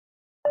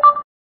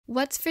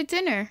What's for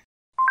dinner?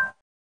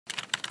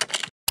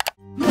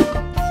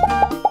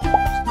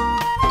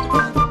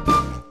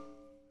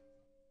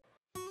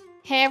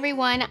 Hey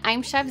everyone,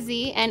 I'm Chef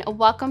Z and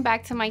welcome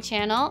back to my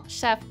channel,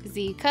 Chef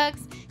Z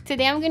Cooks.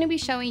 Today I'm going to be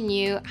showing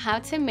you how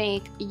to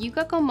make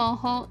yuca con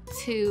mojo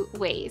two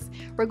ways.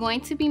 We're going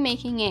to be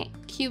making it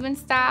Cuban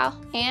style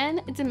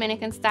and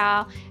Dominican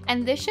style,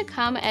 and this should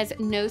come as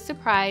no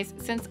surprise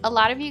since a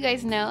lot of you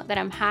guys know that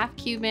I'm half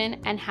Cuban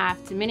and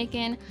half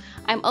Dominican.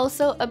 I'm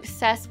also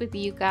obsessed with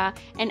yuca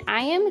and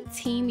I am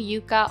team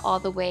yuca all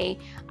the way.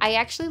 I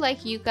actually like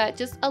yuca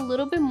just a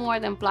little bit more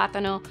than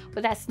plátano,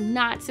 but that's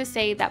not to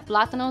say that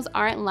plátanos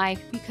aren't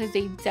life, because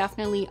they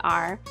definitely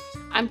are.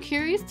 I'm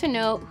curious to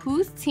know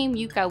who's team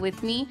yuca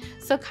with me,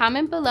 so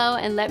comment below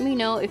and let me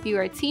know if you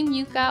are team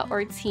yuca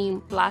or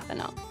team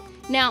plátano.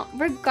 Now,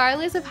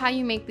 regardless of how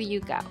you make the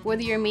yuca,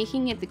 whether you're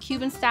making it the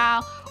Cuban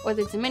style or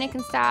the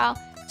Dominican style,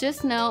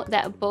 just know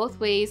that both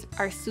ways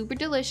are super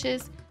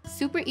delicious,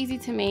 super easy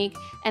to make,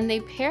 and they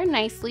pair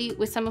nicely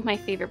with some of my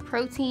favorite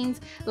proteins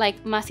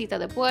like masita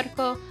de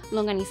puerco,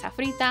 longaniza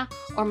frita,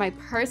 or my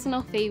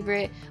personal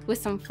favorite with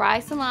some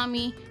fried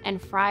salami and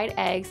fried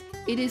eggs.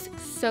 It is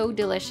so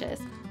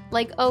delicious.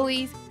 Like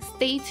always,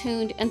 stay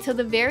tuned until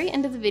the very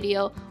end of the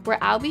video where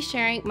I'll be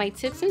sharing my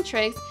tips and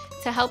tricks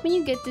to helping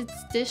you get this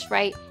dish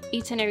right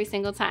each and every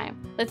single time.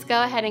 Let's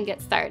go ahead and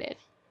get started.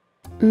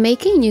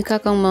 Making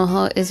yuca con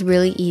mojo is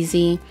really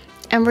easy,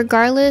 and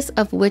regardless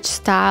of which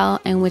style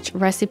and which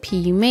recipe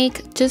you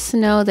make, just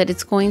know that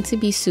it's going to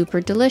be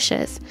super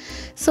delicious.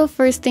 So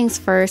first things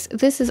first,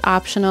 this is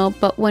optional,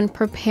 but when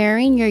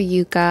preparing your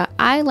yuca,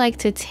 I like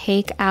to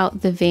take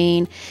out the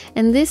vein,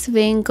 and this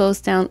vein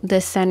goes down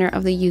the center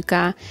of the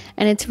yuca,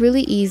 and it's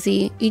really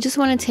easy. You just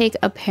want to take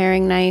a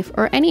paring knife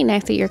or any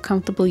knife that you're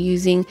comfortable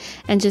using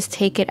and just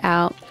take it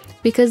out,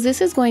 because this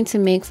is going to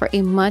make for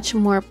a much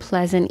more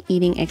pleasant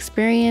eating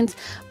experience.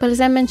 But as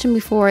I mentioned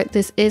before,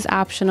 this is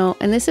optional,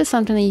 and this is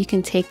something that you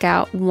can take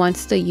out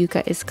once the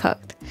yuca is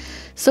cooked.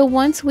 So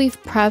once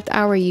we've prepped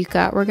our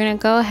yuca, we're going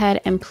to go ahead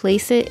and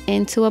place it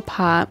into a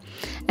pot,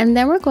 and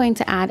then we're going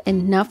to add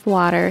enough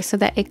water so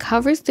that it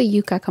covers the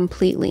yuca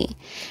completely.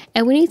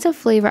 And we need to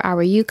flavor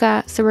our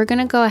yuca, so we're going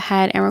to go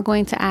ahead and we're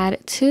going to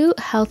add 2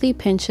 healthy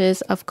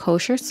pinches of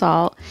kosher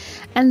salt,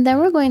 and then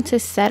we're going to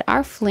set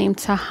our flame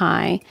to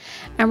high,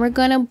 and we're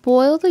going to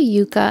boil the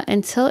yuca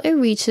until it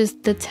reaches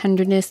the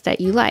tenderness that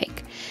you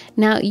like.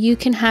 Now you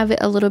can have it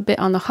a little bit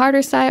on the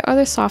harder side or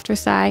the softer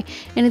side,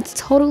 and it's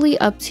totally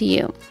up to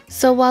you.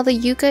 So while the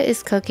yuca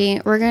is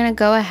cooking, we're going to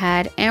go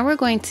ahead and we're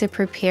going to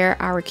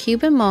prepare our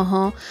Cuban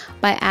mojo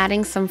by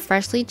adding some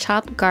freshly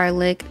chopped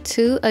garlic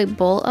to a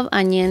bowl of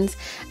onions,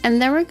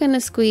 and then we're going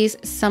to squeeze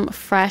some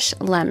fresh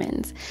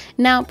lemons.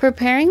 Now,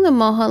 preparing the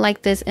mojo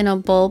like this in a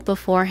bowl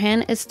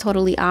beforehand is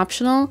totally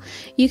optional.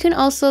 You can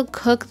also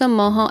cook the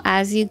mojo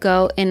as you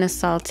go in a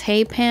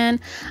saute pan.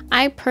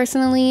 I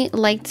personally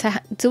like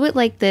to do it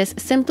like this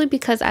simply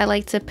because I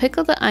like to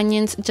pickle the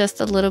onions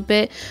just a little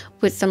bit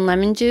with some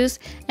lemon juice,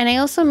 and I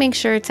also make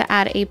sure to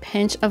add a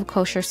pinch of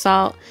kosher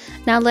salt.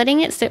 Now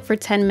letting it sit for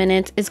 10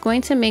 minutes is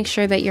going to make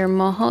sure that your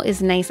mojo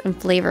is nice and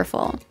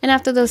flavorful. And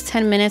after those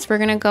 10 minutes, we're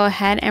going to go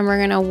ahead and we're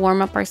going to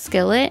warm up our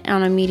skillet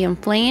on a medium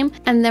flame,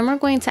 and then we're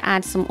going to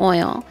add some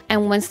oil.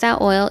 And once that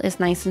oil is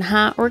nice and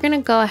hot, we're going to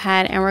go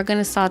ahead and we're going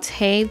to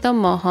saute the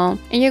mojo,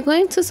 and you're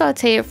going to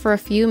saute it for a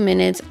few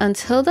minutes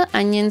until the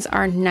onions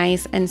are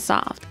nice and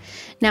soft.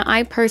 Now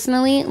I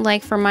personally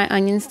like for my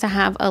onions to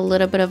have a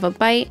little bit of a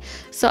bite,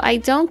 so I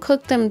don't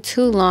cook them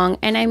too long,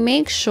 and I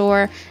make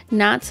sure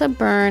not to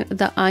burn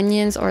the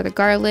onions or the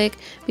garlic,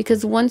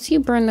 because once you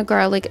burn the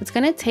garlic, it's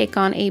going to take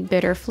on a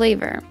bitter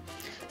flavor.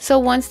 So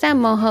once that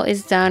mojo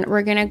is done,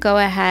 we're going to go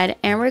ahead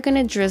and we're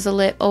going to drizzle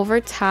it over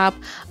top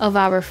of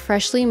our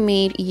freshly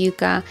made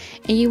yuca.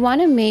 And you want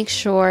to make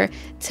sure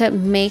to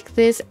make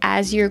this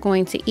as you're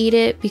going to eat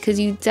it, because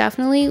you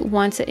definitely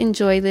want to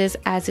enjoy this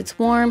as it's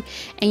warm,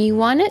 and you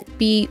want to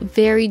be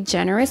very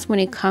generous when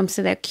it comes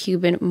to that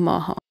Cuban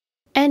mojo.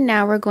 And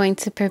now we're going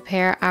to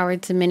prepare our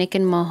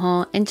Dominican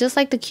mojo, and just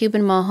like the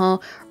Cuban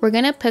mojo, we're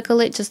going to pickle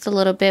it just a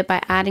little bit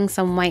by adding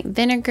some white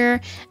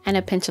vinegar and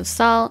a pinch of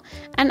salt.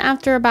 And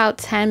after about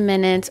 10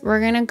 minutes, we're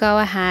going to go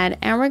ahead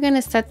and we're going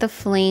to set the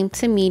flame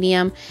to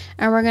medium,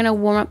 and we're going to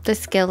warm up the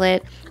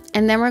skillet,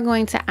 and then we're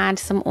going to add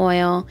some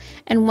oil.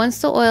 And once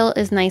the oil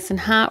is nice and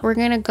hot, we're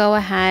going to go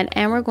ahead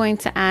and we're going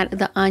to add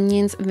the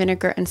onions,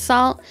 vinegar, and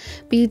salt.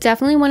 But you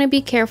definitely want to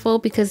be careful,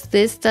 because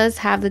this does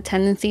have the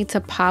tendency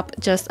to pop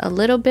just a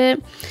little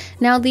bit.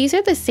 Now these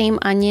are the same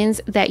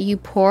onions that you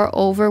pour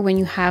over when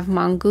you have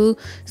mango,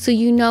 so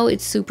you know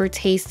it's super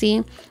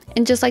tasty.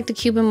 And just like the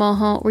Cuban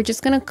mojo, we're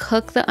just going to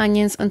cook the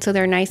onions until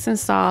they're nice and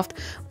soft,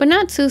 but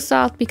not too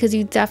soft, because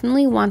you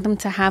definitely want them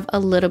to have a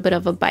little bit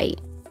of a bite.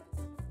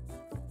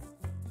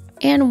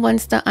 And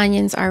once the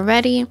onions are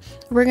ready,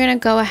 we're going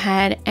to go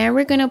ahead and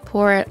we're going to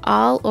pour it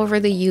all over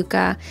the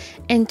yuca.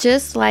 And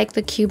just like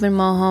the Cuban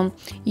mojo,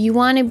 you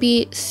want to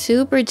be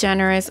super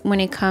generous when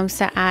it comes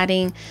to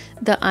adding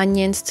the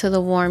onions to the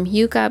warm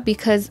yuca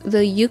because the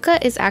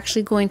yuca is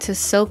actually going to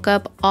soak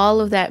up all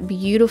of that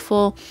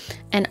beautiful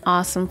and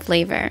awesome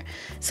flavor.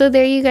 So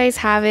there you guys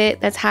have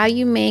it. That's how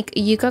you make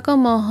yuca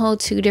con mojo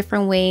 2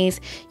 different ways.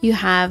 You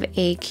have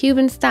a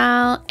Cuban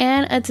style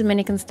and a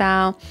Dominican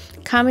style.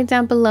 Comment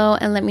down below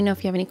and let me know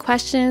if you have any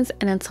questions.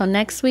 And until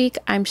next week,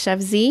 I'm Chef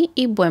Z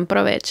y buen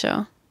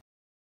provecho.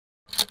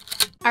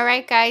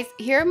 Alright guys,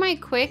 here are my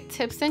quick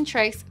tips and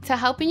tricks to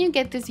helping you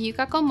get this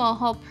yuca con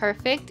mojo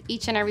perfect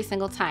each and every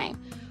single time.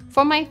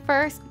 For my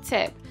first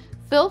tip,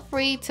 feel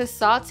free to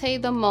saute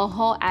the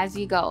mojo as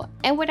you go.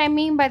 And what I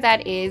mean by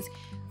that is,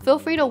 feel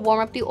free to warm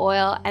up the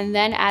oil and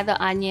then add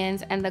the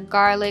onions and the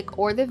garlic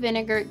or the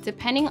vinegar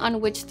depending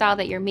on which style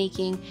that you're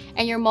making,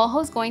 and your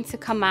mojo is going to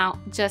come out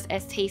just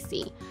as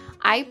tasty.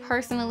 I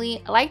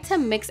personally like to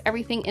mix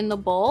everything in the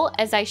bowl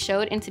as I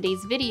showed in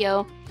today's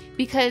video,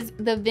 because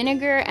the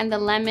vinegar and the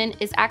lemon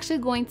is actually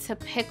going to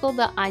pickle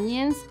the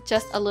onions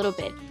just a little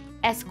bit,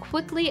 as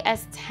quickly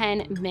as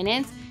 10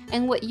 minutes,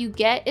 and what you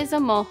get is a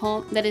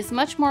mojo that is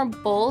much more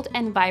bold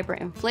and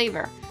vibrant in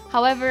flavor.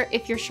 However,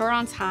 if you're short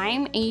on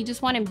time and you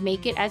just want to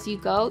make it as you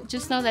go,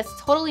 just know that's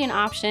totally an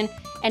option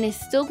and is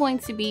still going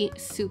to be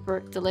super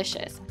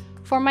delicious.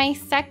 For my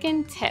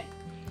second tip,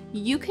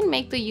 you can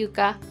make the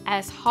yuca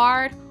as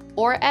hard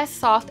or as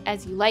soft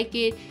as you like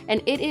it,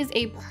 and it is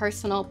a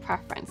personal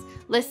preference.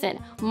 Listen,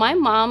 my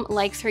mom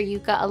likes her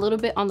yuca a little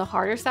bit on the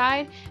harder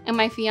side, and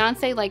my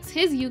fiance likes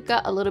his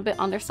yuca a little bit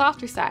on their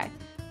softer side.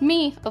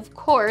 Me, of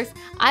course,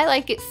 I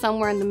like it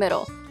somewhere in the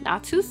middle,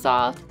 not too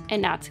soft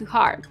and not too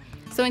hard.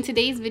 So in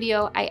today's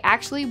video, I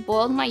actually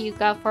boiled my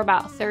yuca for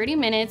about 30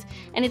 minutes,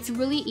 and it's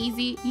really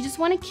easy. You just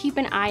want to keep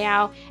an eye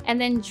out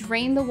and then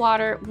drain the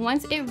water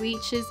once it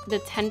reaches the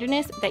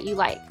tenderness that you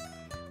like.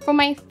 For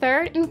my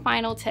third and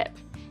final tip,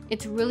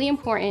 it's really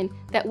important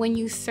that when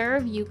you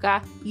serve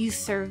yuca, you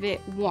serve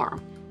it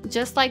warm.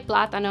 Just like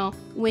plátano,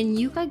 when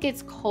yuca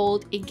gets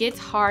cold, it gets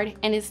hard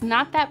and it's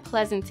not that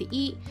pleasant to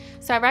eat.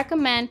 So I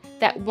recommend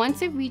that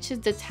once it reaches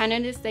the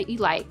tenderness that you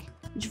like,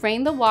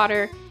 drain the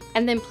water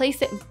and then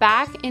place it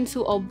back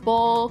into a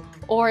bowl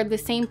or the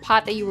same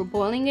pot that you were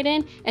boiling it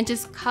in, and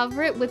just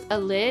cover it with a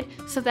lid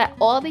so that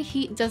all the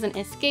heat doesn't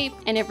escape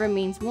and it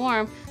remains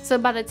warm. So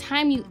by the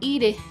time you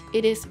eat it,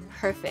 it is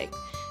perfect.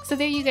 So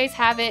there you guys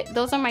have it.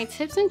 Those are my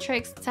tips and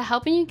tricks to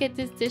helping you get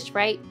this dish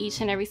right each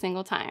and every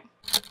single time.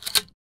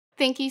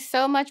 Thank you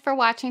so much for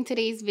watching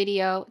today's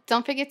video.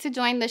 Don't forget to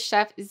join the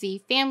Chef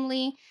Z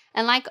family.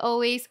 And like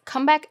always,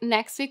 come back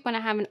next week when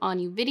I have an all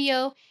new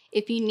video.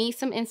 If you need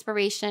some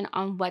inspiration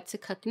on what to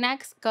cook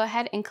next, go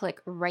ahead and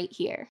click right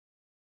here.